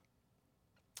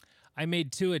I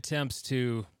made 2 attempts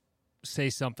to say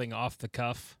something off the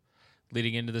cuff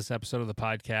leading into this episode of the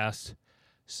podcast.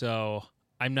 So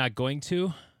I'm not going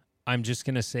to. I'm just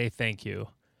going to say thank you.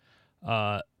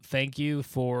 Thank you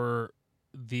for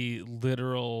the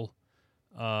literal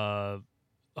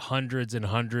hundreds and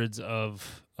hundreds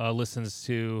of listens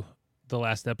to the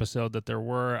last episode that there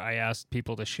were. I asked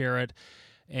people to share it,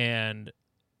 and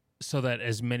so that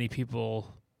as many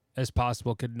people as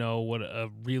possible could know what a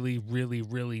really, really,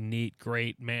 really neat,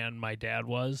 great man my dad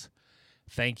was.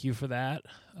 Thank you for that.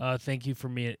 Thank you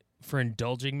for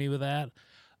indulging me with that.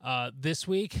 This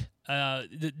week,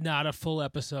 not a full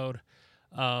episode,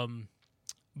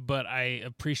 but I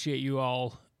appreciate you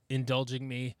all indulging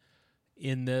me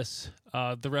in this.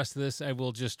 The rest of this I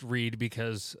will just read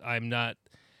because I'm not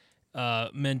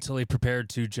mentally prepared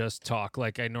to just talk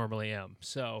like I normally am.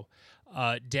 So,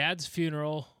 Dad's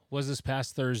funeral was this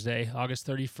past Thursday, August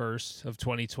 31st of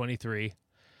 2023.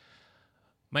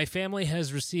 My family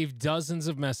has received dozens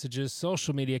of messages,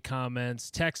 social media comments,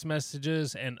 text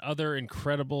messages, and other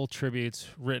incredible tributes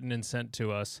written and sent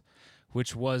to us,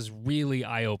 which was really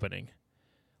eye-opening.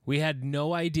 We had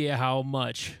no idea how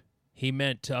much he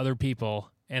meant to other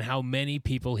people and how many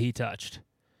people he touched.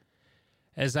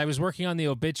 As I was working on the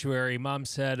obituary, Mom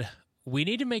said, "We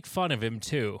need to make fun of him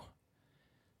too."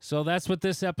 So that's what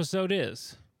this episode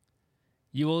is.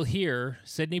 You will hear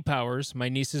Sydney Powers, my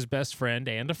niece's best friend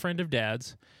and a friend of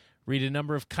Dad's, read a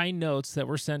number of kind notes that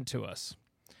were sent to us.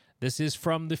 This is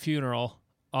from the funeral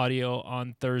audio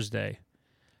on Thursday.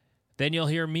 Then you'll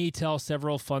hear me tell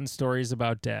several fun stories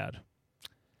about Dad.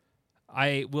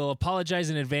 I will apologize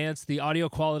in advance. The audio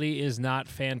quality is not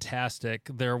fantastic.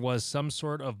 There was some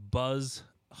sort of buzz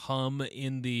hum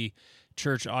in the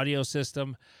church audio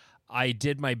system. I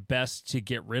did my best to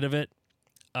get rid of it.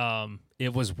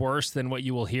 It was worse than what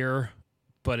you will hear,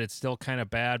 but it's still kind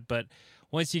of bad. But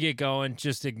once you get going,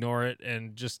 just ignore it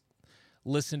and just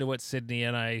listen to what Sydney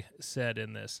and I said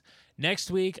in this. Next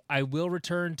week, I will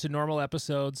return to normal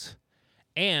episodes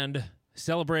and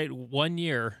celebrate 1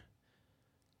 year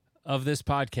of this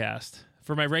podcast.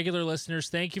 For my regular listeners,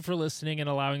 thank you for listening and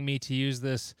allowing me to use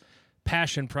this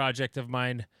passion project of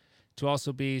mine to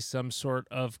also be some sort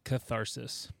of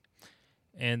catharsis.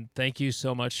 And thank you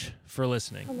so much for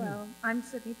listening. Hello, I'm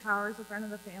Sydney Powers, a friend of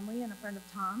the family and a friend of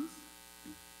Tom's.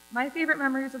 My favorite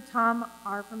memories of Tom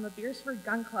are from the Beersford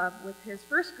Gun Club with his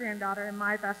first granddaughter and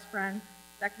my best friend,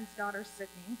 Becky's daughter,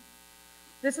 Sydney.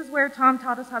 This is where Tom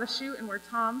taught us how to shoot and where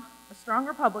Tom, a strong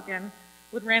Republican,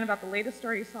 would rant about the latest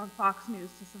story he saw on Fox News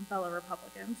to some fellow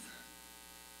Republicans.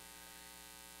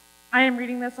 I am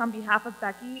reading this on behalf of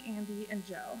Becky, Andy, and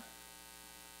Joe.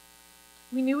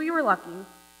 We knew we were lucky.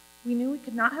 We knew we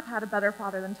could not have had a better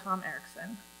father than Tom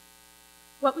Erickson.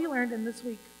 What we learned in this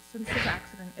week since his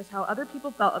accident is how other people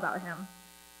felt about him.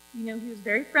 We knew he was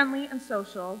very friendly and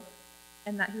social,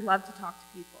 and that he loved to talk to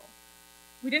people.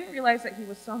 We didn't realize that he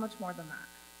was so much more than that.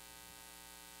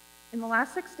 In the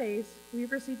last 6 days,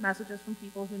 we've received messages from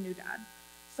people who knew Dad.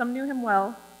 Some knew him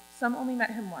well, some only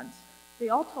met him once. They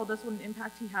all told us what an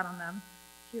impact he had on them.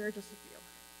 Here are just a few.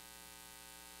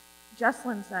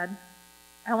 Jesslyn said,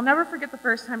 "I will never forget the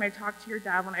first time I talked to your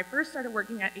dad when I first started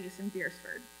working at Ace in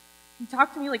Beersford. He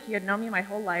talked to me like he had known me my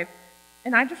whole life,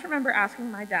 and I just remember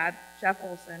asking my dad, Jeff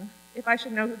Olson, if I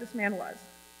should know who this man was.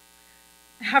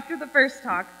 After the first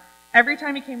talk, every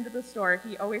time he came to the store,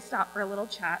 he always stopped for a little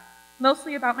chat,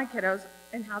 mostly about my kiddos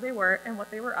and how they were and what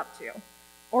they were up to,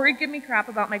 or he'd give me crap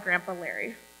about my grandpa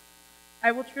Larry.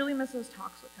 I will truly miss those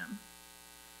talks with him."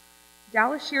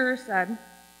 Dallas Shearer said,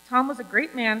 "Tom was a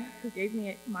great man who gave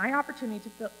me my opportunity to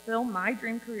fulfill my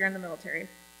dream career in the military.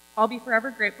 I'll be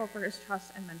forever grateful for his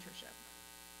trust and mentorship."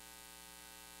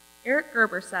 Eric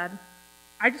Gerber said,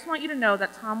 "I just want you to know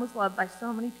that Tom was loved by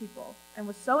so many people and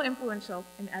was so influential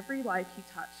in every life he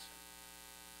touched.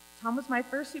 Tom was my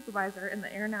first supervisor in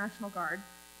the Air National Guard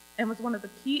and was one of the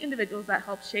key individuals that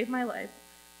helped shape my life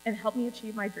and help me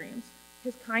achieve my dreams.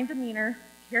 His kind demeanor,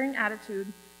 caring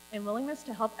attitude, and willingness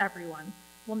to help everyone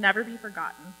will never be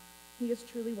forgotten. He is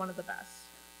truly one of the best."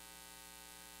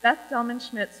 Beth Delman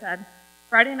Schmidt said,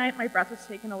 "Friday night my breath was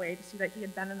taken away to see that he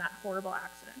had been in that horrible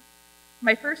accident.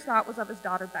 My first thought was of his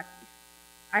daughter Becky.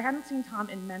 I hadn't seen Tom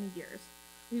in many years.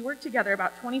 We worked together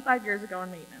about 25 years ago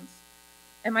in maintenance.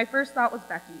 And my first thought was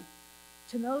Becky.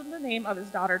 To know the name of his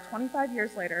daughter 25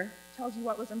 years later tells you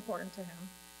what was important to him,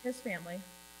 his family.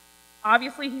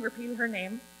 Obviously he repeated her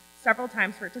name several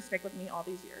times for it to stick with me all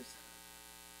these years."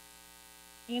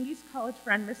 Andy's college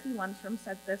friend Misty Lundstrom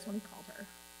said this when he called her.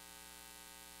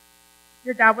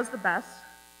 "Your dad was the best.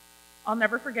 I'll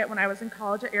never forget when I was in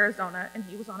college at Arizona and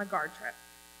he was on a guard trip.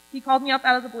 He called me up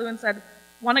out of the blue and said,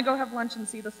 Want to go have lunch and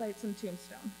see the sights in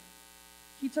Tombstone.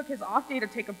 He took his off day to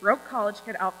take a broke college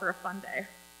kid out for a fun day.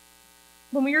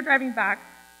 When we were driving back,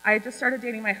 I had just started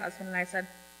dating my husband, and I said,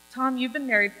 Tom, you've been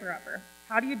married forever.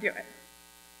 How do you do it?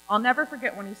 I'll never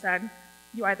forget when he said,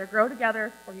 you either grow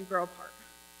together or you grow apart.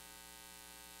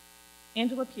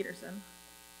 Angela Peterson.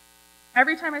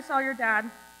 Every time I saw your dad,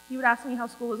 he would ask me how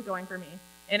school was going for me,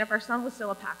 and if our son was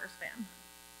still a Packers fan.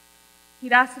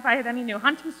 He'd ask if I had any new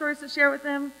hunting stories to share with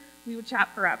him. We would chat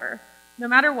forever. No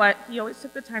matter what, he always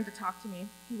took the time to talk to me.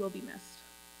 He will be missed.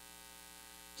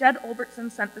 Jed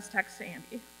Olbertson sent this text to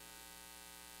Andy.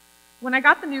 When I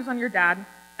got the news on your dad,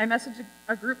 I messaged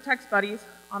a group text buddies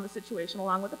on the situation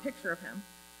along with a picture of him.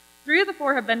 3 of the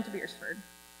 4 have been to Beersford.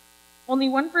 Only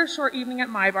one for a short evening at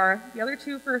my bar, the other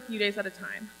 2 for a few days at a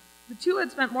time. The 2 who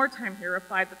had spent more time here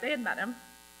replied that they had met him,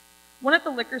 one at the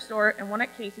liquor store and one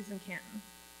at Casey's in Canton.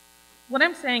 What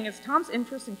I'm saying is Tom's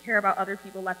interest and care about other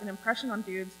people left an impression on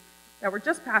dudes that were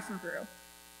just passing through.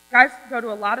 Guys go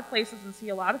to a lot of places and see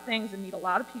a lot of things and meet a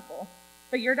lot of people,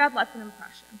 but your dad left an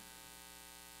impression.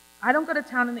 I don't go to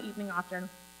town in the evening often,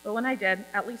 but when I did,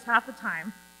 at least half the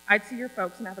time, I'd see your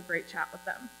folks and have a great chat with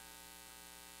them.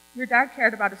 Your dad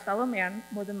cared about his fellow man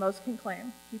more than most can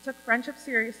claim. He took friendship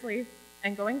seriously,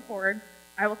 and going forward,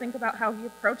 I will think about how he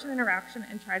approached an interaction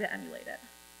and try to emulate it.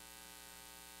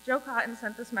 Joe Cotton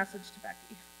sent this message to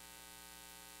Becky.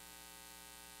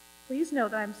 Please know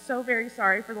that I'm so very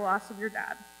sorry for the loss of your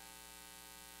dad.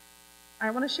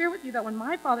 I want to share with you that when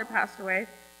my father passed away,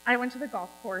 I went to the golf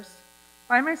course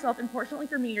by myself, and fortunately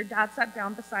for me, your dad sat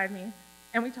down beside me,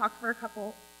 and we talked for a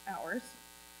couple hours,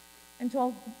 and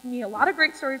told me a lot of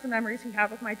great stories and memories he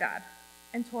had with my dad,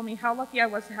 and told me how lucky I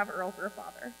was to have Earl for a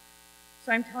father.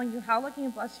 So I'm telling you how lucky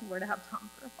and blessed you were to have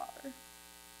Tom for a father.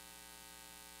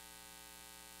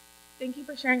 Thank you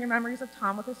for sharing your memories of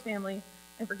Tom with his family,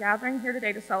 and for gathering here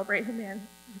today to celebrate a man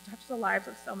who touched the lives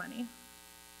of so many.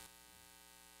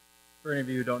 For any of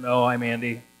you who don't know, I'm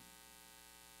Andy.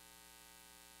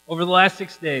 Over the last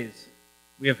 6 days,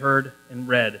 we have heard and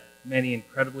read many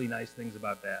incredibly nice things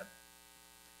about Dad.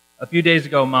 A few days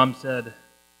ago, Mom said,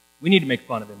 we need to make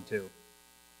fun of him too.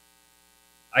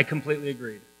 I completely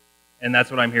agreed, and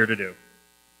that's what I'm here to do.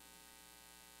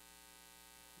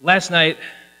 Last night,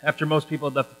 after most people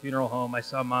had left the funeral home, I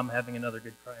saw Mom having another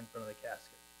good cry in front of the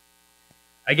casket.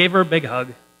 I gave her a big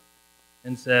hug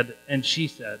and she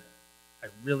said, I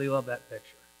really love that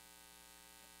picture.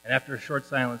 And after a short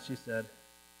silence, she said,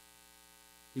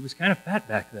 he was kind of fat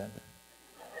back then.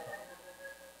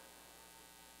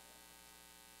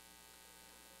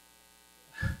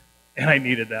 And I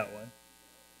needed that one.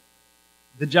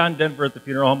 The John Denver at the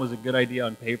funeral home was a good idea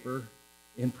on paper.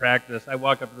 In practice, I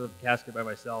walk up to the casket by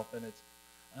myself, and it's,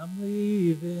 I'm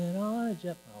leaving on a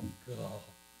jet. Oh, God.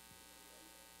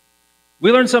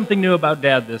 We learned something new about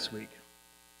Dad this week.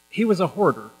 He was a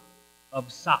hoarder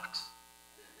of socks.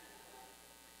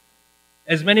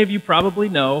 As many of you probably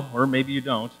know, or maybe you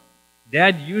don't,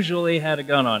 Dad usually had a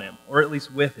gun on him, or at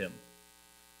least with him.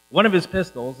 One of his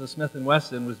pistols, a Smith &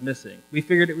 Wesson, was missing. We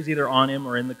figured it was either on him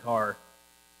or in the car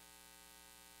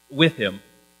with him,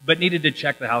 but needed to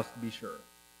check the house to be sure.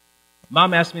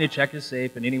 Mom asked me to check his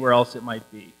safe and anywhere else it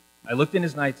might be. I looked in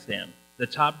his nightstand. The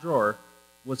top drawer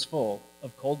was full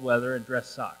of cold weather and dress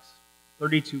socks,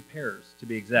 32 pairs to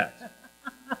be exact.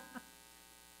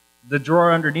 The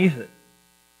drawer underneath it,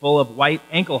 full of white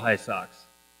ankle-high socks,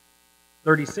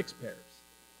 36 pairs.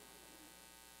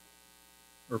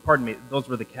 Or pardon me, those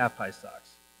were the calf-high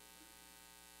socks.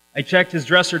 I checked his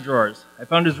dresser drawers. I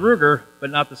found his Ruger, but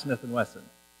not the Smith & Wesson.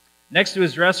 Next to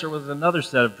his dresser was another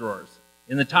set of drawers.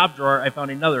 In the top drawer, I found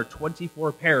another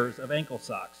 24 pairs of ankle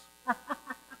socks.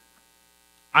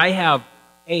 I have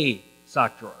a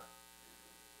sock drawer.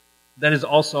 That is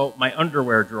also my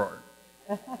underwear drawer.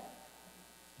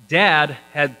 Dad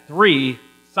had 3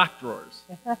 sock drawers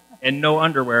and no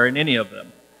underwear in any of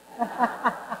them.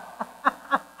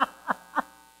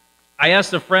 I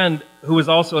asked a friend who was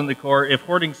also in the Corps if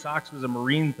hoarding socks was a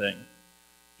Marine thing.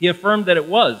 He affirmed that it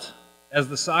was, as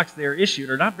the socks they are issued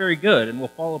are not very good and will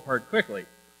fall apart quickly.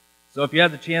 So if you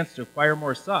had the chance to acquire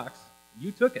more socks,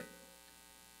 you took it.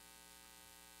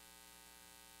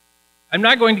 I'm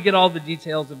not going to get all the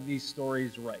details of these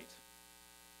stories right.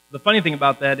 The funny thing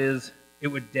about that is it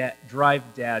would drive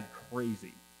Dad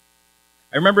crazy.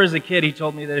 I remember as a kid, he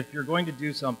told me that if you're going to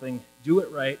do something, do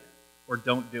it right or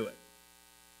don't do it.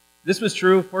 This was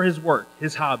true for his work,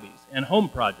 his hobbies, and home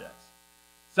projects.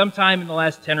 Sometime in the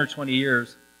last 10 or 20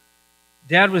 years,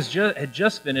 Dad had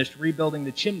just finished rebuilding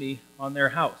the chimney on their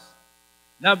house.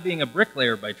 Not being a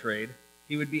bricklayer by trade,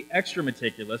 he would be extra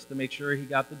meticulous to make sure he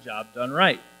got the job done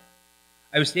right.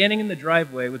 I was standing in the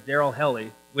driveway with Daryl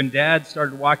Helly when Dad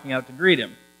started walking out to greet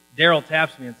him. Daryl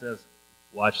taps me and says,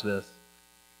 "Watch this."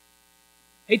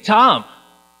 "Hey, Tom,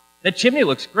 that chimney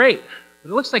looks great,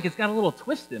 but it looks like it's got a little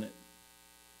twist in it."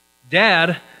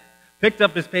 Dad picked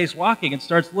up his pace walking and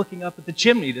starts looking up at the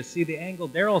chimney to see the angle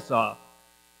Daryl saw,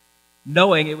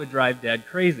 knowing it would drive Dad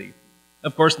crazy.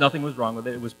 Of course, nothing was wrong with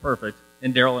it. It was perfect,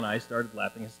 and Daryl and I started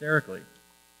laughing hysterically.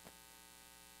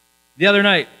 The other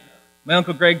night, my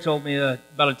Uncle Greg told me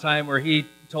about a time where he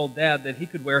told Dad that he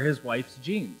could wear his wife's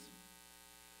jeans.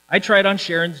 I tried on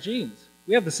Sharon's jeans.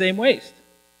 We have the same waist.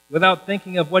 Without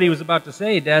thinking of what he was about to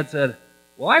say, Dad said,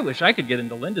 "Well, I wish I could get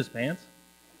into Linda's pants."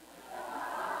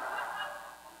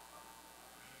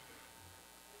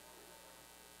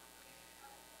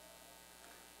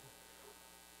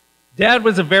 Dad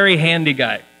was a very handy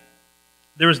guy.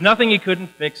 There was nothing he couldn't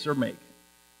fix or make.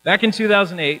 Back in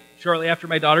 2008, shortly after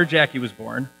my daughter Jackie was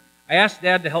born, I asked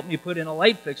Dad to help me put in a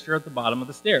light fixture at the bottom of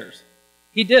the stairs.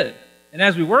 He did, and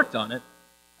as we worked on it,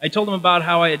 I told him about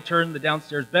how I had turned the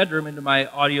downstairs bedroom into my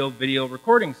audio-video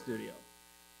recording studio.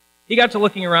 He got to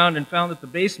looking around and found that the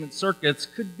basement circuits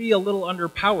could be a little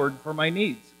underpowered for my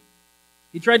needs.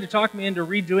 He tried to talk me into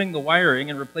redoing the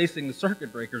wiring and replacing the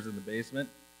circuit breakers in the basement.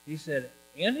 He said,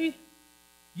 "Andy,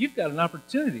 you've got an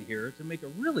opportunity here to make a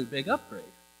really big upgrade."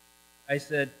 I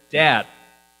said, "Dad,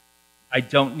 I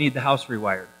don't need the house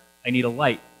rewired. I need a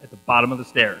light at the bottom of the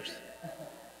stairs."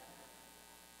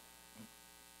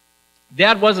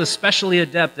 Dad was especially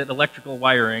adept at electrical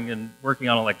wiring and working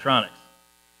on electronics,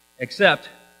 except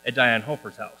at Diane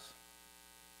Hofer's house.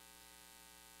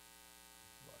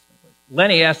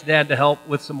 Lenny asked Dad to help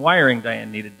with some wiring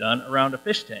Diane needed done around a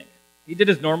fish tank. He did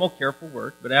his normal, careful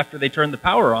work, but after they turned the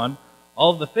power on,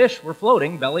 all of the fish were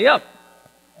floating belly up.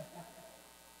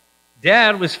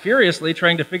 Dad was furiously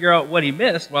trying to figure out what he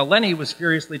missed, while Lenny was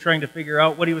furiously trying to figure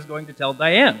out what he was going to tell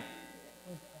Diane.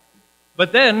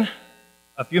 But then,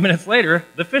 a few minutes later,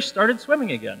 the fish started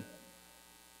swimming again.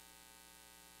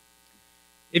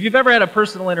 If you've ever had a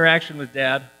personal interaction with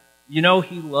Dad, you know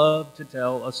he loved to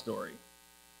tell a story.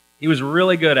 He was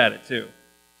really good at it, too.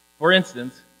 For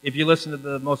instance, if you listen to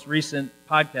the most recent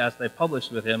podcast I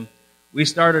published with him, we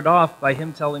started off by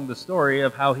him telling the story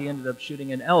of how he ended up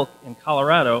shooting an elk in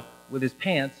Colorado with his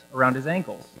pants around his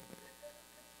ankles.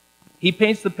 He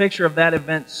paints the picture of that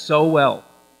event so well,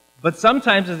 but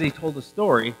sometimes as he told the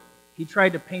story, he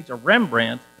tried to paint a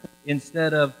Rembrandt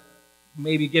instead of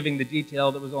maybe giving the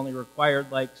detail that was only required,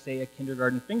 like, say, a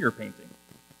kindergarten finger painting.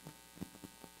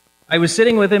 I was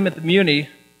sitting with him at the Muni,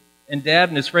 and Dad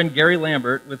and his friend Gary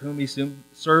Lambert, with whom he soon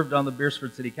served on the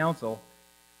Beersford City Council,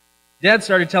 Dad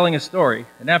started telling a story,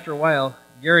 and after a while,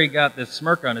 Gary got this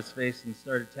smirk on his face and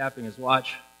started tapping his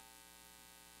watch.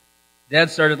 Dad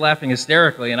started laughing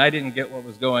hysterically, and I didn't get what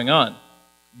was going on.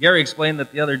 Gary explained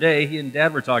that the other day he and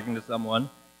Dad were talking to someone,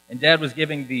 and Dad was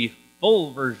giving the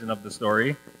full version of the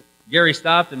story. Gary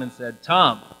stopped him and said,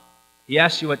 "Tom, he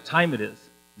asked you what time it is,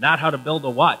 not how to build a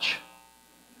watch."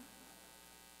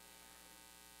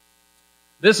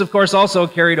 This, of course, also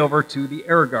carried over to the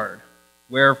Air Guard,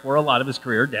 where for a lot of his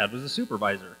career, Dad was a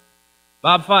supervisor.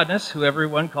 Bob Fodness, who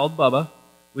everyone called Bubba,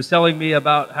 was telling me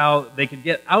about how they could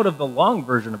get out of the long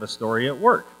version of a story at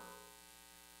work.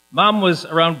 Mom was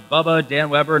around Bubba, Dan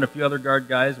Weber, and a few other Guard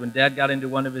guys when Dad got into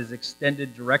one of his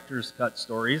extended director's cut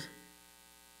stories.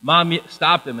 Mom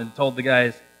stopped him and told the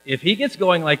guys, "If he gets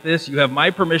going like this, you have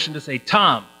my permission to say,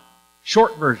 'Tom,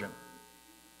 short version.'"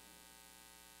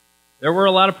 There were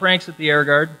a lot of pranks at the Air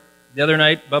Guard. The other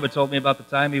night, Bubba told me about the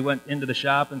time he went into the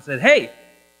shop and said, "Hey,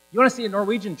 you want to see a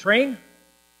Norwegian train?"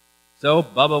 So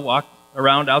Bubba walked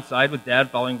around outside with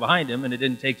Dad following behind him, and it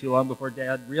didn't take too long before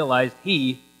Dad realized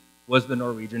he was the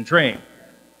Norwegian train.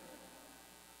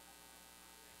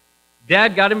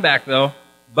 Dad got him back, though.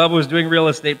 Bubba was doing real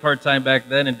estate part-time back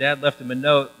then, and Dad left him a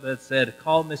note that said,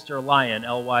 "Call Mr. Lyon,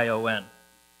 Lyon,"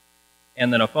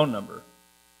 and then a phone number.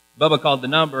 Bubba called the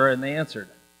number, and they answered,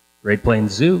 "Great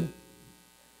Plains Zoo."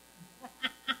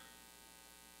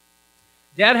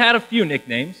 Dad had a few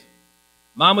nicknames.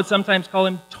 Mom would sometimes call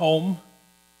him Tom.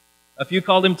 A few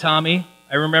called him Tommy.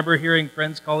 I remember hearing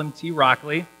friends call him T.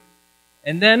 Rockley.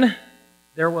 And then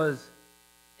there was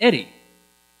Eddie.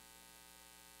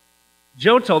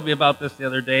 Joe told me about this the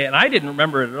other day, and I didn't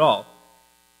remember it at all.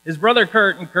 His brother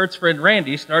Kurt and Kurt's friend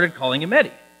Randy started calling him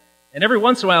Eddie. And every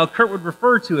once in a while, Kurt would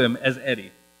refer to him as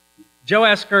Eddie. Joe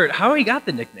asked Kurt how he got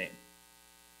the nickname.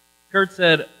 Kurt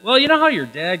said, "Well, you know how your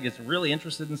dad gets really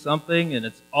interested in something and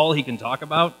it's all he can talk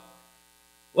about?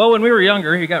 Well, when we were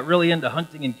younger, he got really into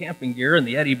hunting and camping gear and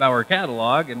the Eddie Bauer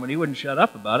catalog, and when he wouldn't shut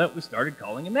up about it, we started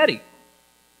calling him Eddie."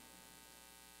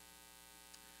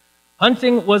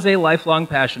 Hunting was a lifelong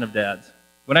passion of Dad's.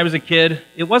 When I was a kid,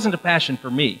 it wasn't a passion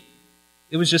for me.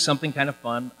 It was just something kind of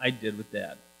fun I did with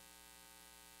Dad.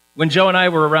 When Joe and I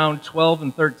were around 12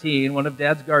 and 13, one of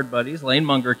Dad's guard buddies, Lane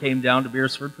Munger, came down to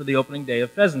Beersford for the opening day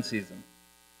of pheasant season.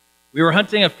 We were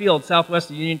hunting a field southwest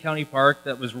of Union County Park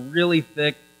that was really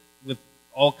thick with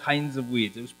all kinds of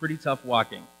weeds. It was pretty tough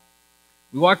walking.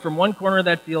 We walked from one corner of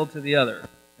that field to the other,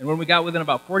 and when we got within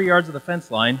about 40 yards of the fence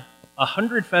line,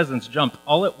 100 pheasants jumped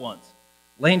all at once.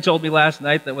 Lane told me last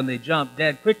night that when they jumped,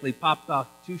 Dad quickly popped off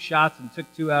 2 shots and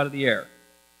took 2 out of the air.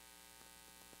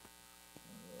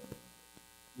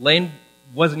 Lane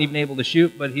wasn't even able to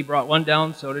shoot, but he brought 1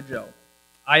 down, so did Joe.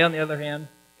 I, on the other hand,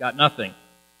 got nothing.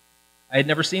 I had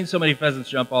never seen so many pheasants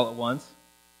jump all at once,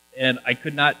 and I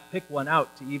could not pick one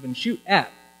out to even shoot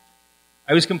at.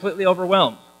 I was completely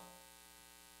overwhelmed.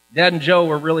 Dad and Joe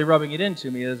were really rubbing it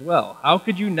into me as well. How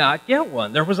could you not get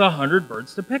one? There was 100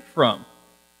 birds to pick from.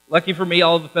 Lucky for me,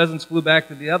 all of the pheasants flew back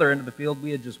to the other end of the field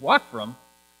we had just walked from.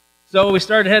 So we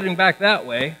started heading back that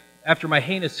way. After my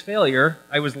heinous failure,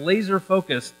 I was laser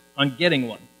focused on getting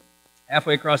one.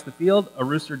 Halfway across the field, a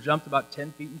rooster jumped about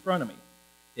 10 feet in front of me.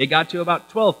 It got to about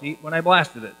 12 feet when I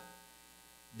blasted it.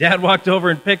 Dad walked over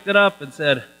and picked it up and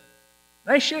said,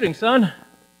 "Nice shooting, son,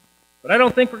 but I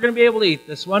don't think we're going to be able to eat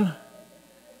this one."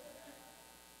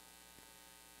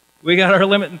 We got our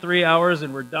limit in 3 hours,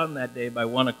 and we're done that day by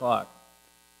 1 o'clock.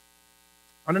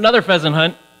 On another pheasant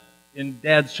hunt in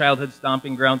Dad's childhood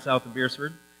stomping ground south of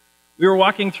Beersford, we were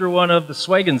walking through one of the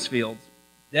Swagans fields.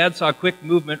 Dad saw quick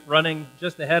movement running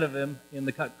just ahead of him in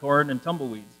the cut corn and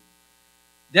tumbleweeds.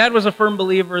 Dad was a firm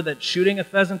believer that shooting a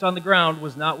pheasant on the ground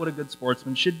was not what a good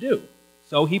sportsman should do,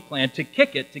 so he planned to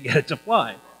kick it to get it to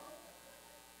fly.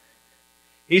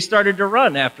 He started to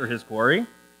run after his quarry,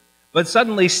 but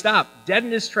suddenly stopped dead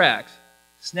in his tracks,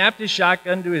 snapped his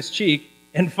shotgun to his cheek,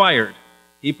 and fired.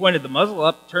 He pointed the muzzle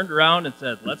up, turned around, and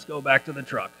said, "Let's go back to the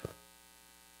truck."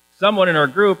 Someone in our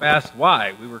group asked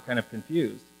why. We were kind of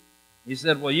confused. He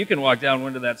said, "Well, you can walk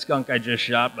downwind of that skunk I just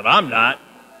shot, but I'm not."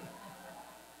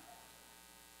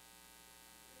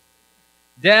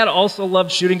 Dad also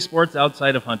loved shooting sports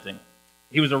outside of hunting.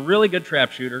 He was a really good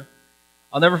trap shooter.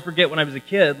 I'll never forget when I was a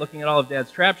kid looking at all of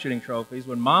Dad's trap shooting trophies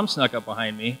when Mom snuck up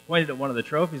behind me, pointed at one of the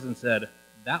trophies, and said,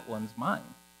 "That one's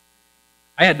mine."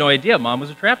 I had no idea Mom was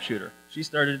a trap shooter. She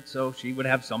started so she would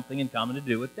have something in common to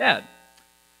do with Dad.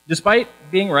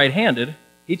 Despite being right-handed,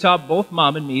 he taught both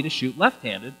Mom and me to shoot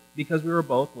left-handed because we were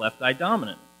both left-eye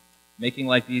dominant, making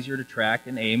life easier to track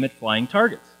and aim at flying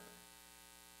targets.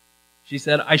 She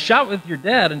said, "I shot with your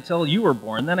dad until you were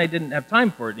born. Then I didn't have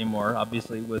time for it anymore,"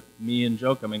 obviously with me and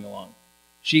Joe coming along.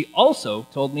 She also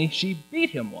told me she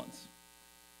beat him once.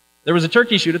 There was a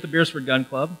turkey shoot at the Beersford Gun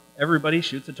Club. Everybody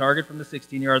shoots a target from the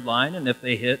 16-yard line, and if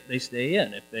they hit, they stay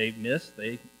in. If they miss,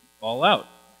 they fall out.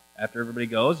 After everybody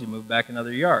goes, you move back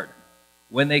another yard.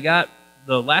 When they got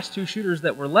the last 2 shooters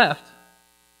that were left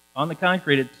on the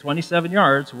concrete at 27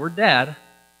 yards were Dad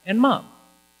and Mom.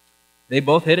 They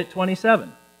both hit at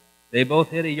 27. They both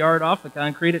hit a yard off the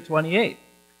concrete at 28.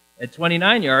 At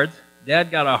 29 yards,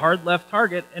 Dad got a hard left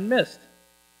target and missed.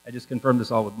 I just confirmed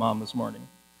this all with Mom this morning.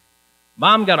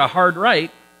 Mom got a hard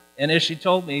right, and as she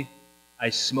told me, I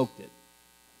smoked it.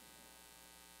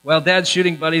 While Dad's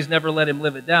shooting buddies never let him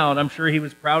live it down, I'm sure he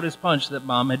was proud as punch that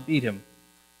Mom had beat him.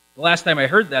 The last time I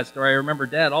heard that story, I remember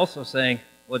Dad also saying,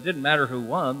 "Well, it didn't matter who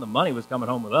won, the money was coming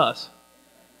home with us."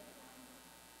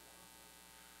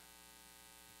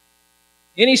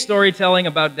 Any storytelling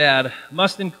about Dad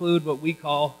must include what we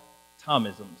call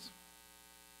Tomisms.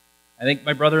 I think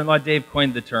my brother-in-law Dave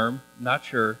coined the term, I'm not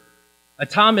sure. A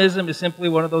Tomism is simply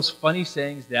one of those funny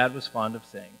sayings Dad was fond of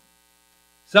saying.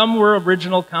 Some were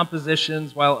original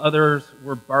compositions, while others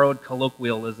were borrowed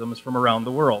colloquialisms from around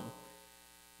the world.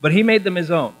 But he made them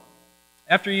his own.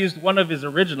 After he used one of his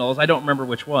originals, I don't remember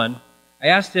which one, I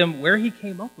asked him where he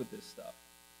came up with this stuff.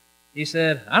 He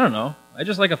said, "I don't know. I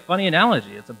just like a funny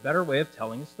analogy. It's a better way of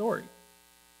telling a story."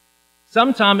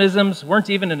 Some Tomisms weren't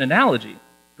even an analogy.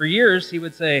 For years, he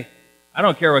would say, "I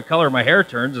don't care what color my hair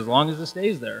turns as long as it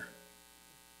stays there."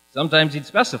 Sometimes he'd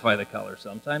specify the color,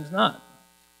 sometimes not.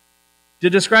 To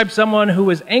describe someone who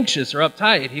was anxious or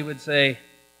uptight, he would say,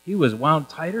 "He was wound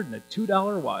tighter than a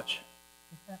 $2 watch."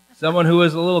 Someone who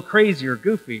was a little crazy or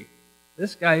goofy,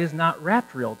 "This guy is not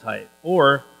wrapped real tight."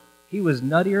 Or, "He was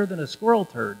nuttier than a squirrel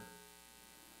turd."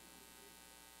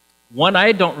 One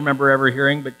I don't remember ever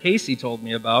hearing, but Casey told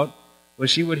me about, was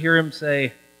she would hear him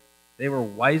say, "They were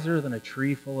wiser than a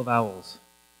tree full of owls."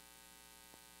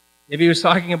 If he was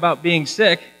talking about being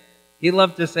sick, he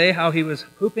loved to say how he was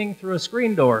pooping through a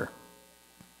screen door.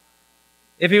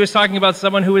 If he was talking about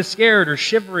someone who was scared or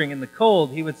shivering in the cold,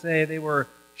 he would say they were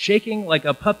shaking like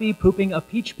a puppy pooping a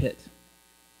peach pit.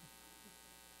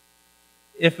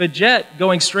 If a jet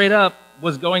going straight up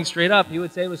was going straight up, he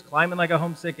would say it was climbing like a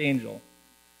homesick angel.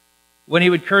 When he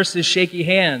would curse his shaky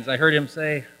hands, I heard him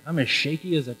say, I'm as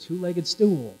shaky as a two-legged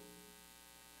stool.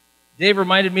 Dave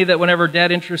reminded me that whenever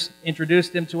Dad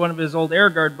introduced him to one of his old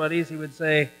Air Guard buddies, he would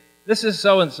say, this is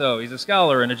so-and-so. He's a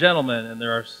scholar and a gentleman, and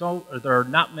there are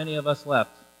not many of us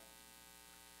left.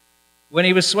 When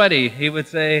he was sweaty, he would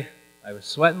say, I was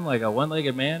sweating like a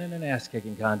one-legged man in an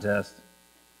ass-kicking contest.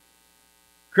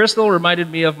 Crystal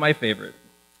reminded me of my favorite.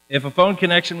 If a phone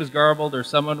connection was garbled or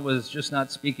someone was just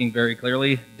not speaking very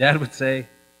clearly, Dad would say,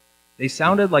 they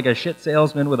sounded like a shit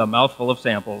salesman with a mouthful of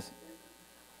samples.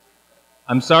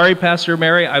 I'm sorry, Pastor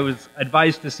Mary, I was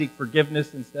advised to seek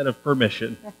forgiveness instead of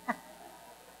permission.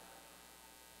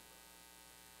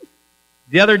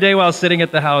 The other day while sitting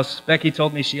at the house, Becky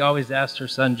told me she always asked her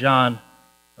son John,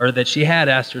 or that she had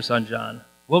asked her son John,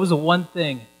 what was the one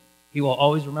thing he will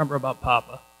always remember about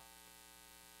Papa?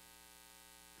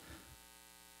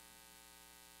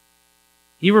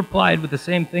 He replied with the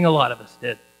same thing a lot of us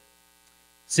did,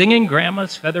 singing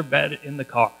Grandma's Feather Bed in the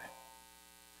car.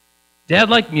 Dad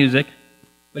liked music,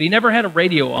 but he never had a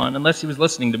radio on unless he was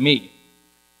listening to me.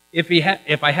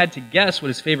 If I had to guess what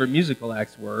his favorite musical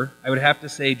acts were, I would have to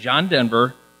say John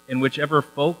Denver in whichever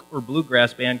folk or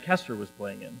bluegrass band Kester was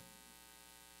playing in.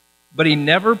 But he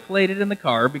never played it in the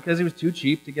car because he was too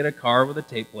cheap to get a car with a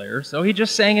tape player, so he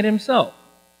just sang it himself.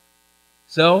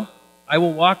 So I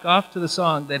will walk off to the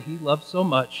song that he loved so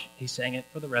much, he sang it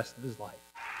for the rest of his life.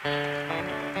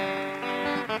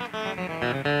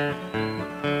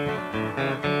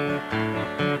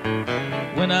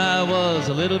 When I was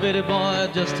a little bitty boy,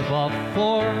 just about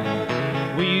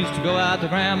 4, we used to go out to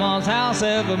Grandma's house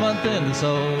every month in the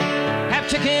soul. Have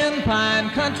chicken pie and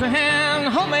country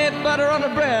ham, homemade butter on the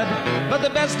bread. But the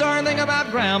best darn thing about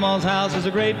Grandma's house is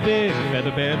a great big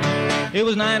feather bed. It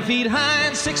was 9 feet high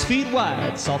and 6 feet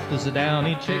wide, soft as a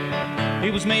downy chick.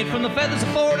 It was made from the feathers of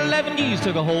 4 to 11 geese,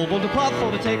 took a whole bolt of cloth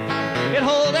for the tick. It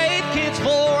hold 8 kids, 4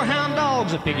 hound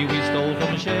dogs, a piggy we stole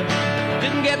from the shed.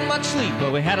 Didn't get much sleep,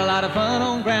 but we had a lot of fun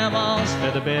on Grandma's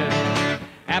feather bed.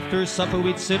 After supper,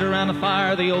 we'd sit around the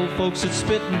fire, the old folks would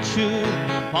spit and chew.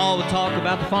 Pa would talk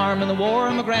about the farm and the war,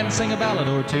 and my gran would sing a ballad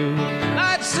or two.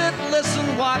 I'd sit and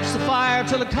listen, watch the fire,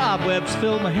 till the cobwebs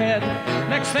filled my head.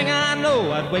 Next thing I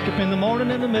know, I'd wake up in the morning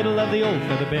in the middle of the old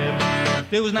feather bed.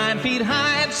 It was 9 feet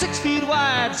high and 6 feet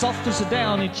wide, soft as a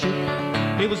downy chick.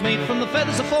 It was made from the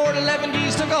feathers of 4 to 11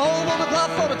 geese, took a whole bolt of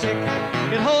cloth for the tick.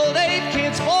 It hold 8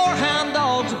 kids, 4 hound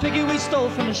dogs, a piggy we stole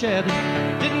from the shed.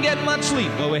 Didn't get much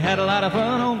sleep, but we had a lot of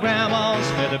fun on Grandma's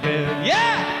feather bed.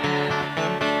 Yeah!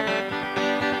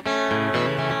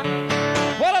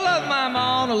 Well, I love my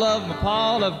mom, I love my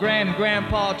pa, I love Gran and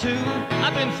Grandpa too.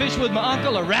 I've been fishing with my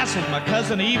uncle, I wrestled my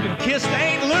cousin, I even kissed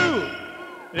Aunt Lou.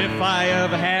 If I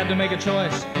ever had to make a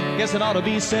choice, guess it ought to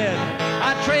be said,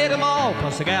 I'd trade them all,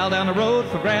 plus a gal down the road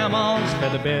for Grandma's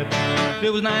feather bed.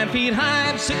 It was 9 feet high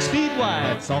and 6 feet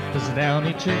wide, soft as a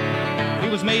downy chick. It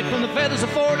was made from the feathers of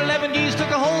 4 to 11 geese, took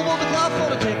a whole bolt of cloth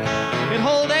for the tick. It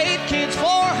hold 8 kids, 4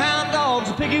 hound dogs,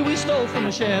 a piggy we stole from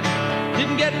the shed.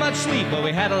 Didn't get much sleep, but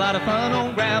we had a lot of fun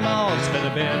on Grandma's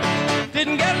feather bed.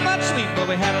 Didn't get much sleep, but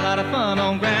we had a lot of fun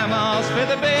on Grandma's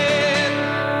feather bed.